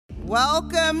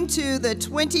Welcome to the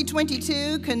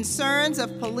 2022 Concerns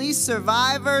of Police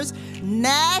Survivors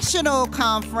National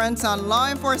Conference on Law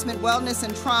Enforcement Wellness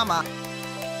and Trauma.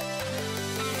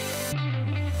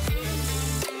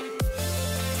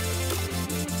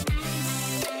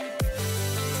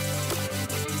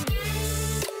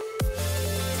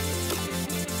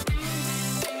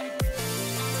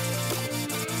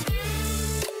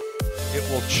 It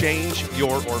will change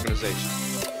your organization.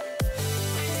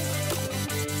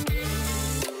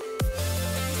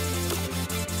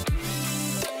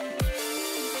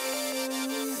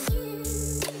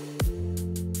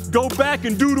 Go back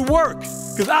and do the work,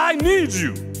 because I need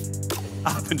you.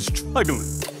 I've been struggling.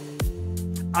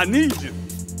 I need you.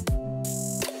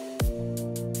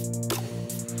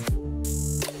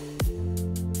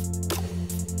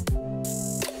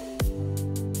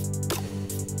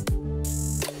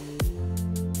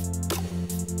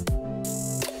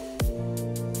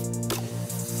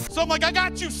 So I'm like, I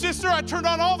got you, sister. I turned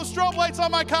on all the strobe lights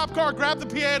on my cop car, grabbed the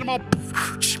PA, and I'm all...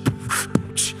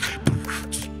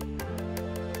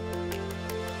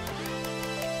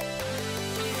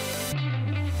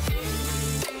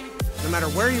 No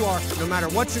matter where you are, no matter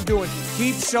what you're doing,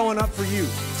 keep showing up for you.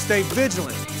 Stay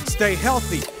vigilant, stay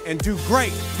healthy, and do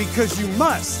great, because you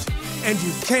must, and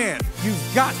you can.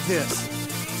 You've got this.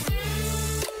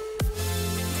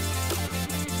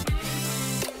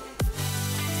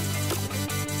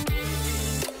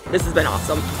 This has been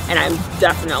awesome, and I'm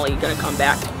definitely gonna come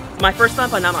back. My first time,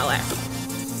 but not my last.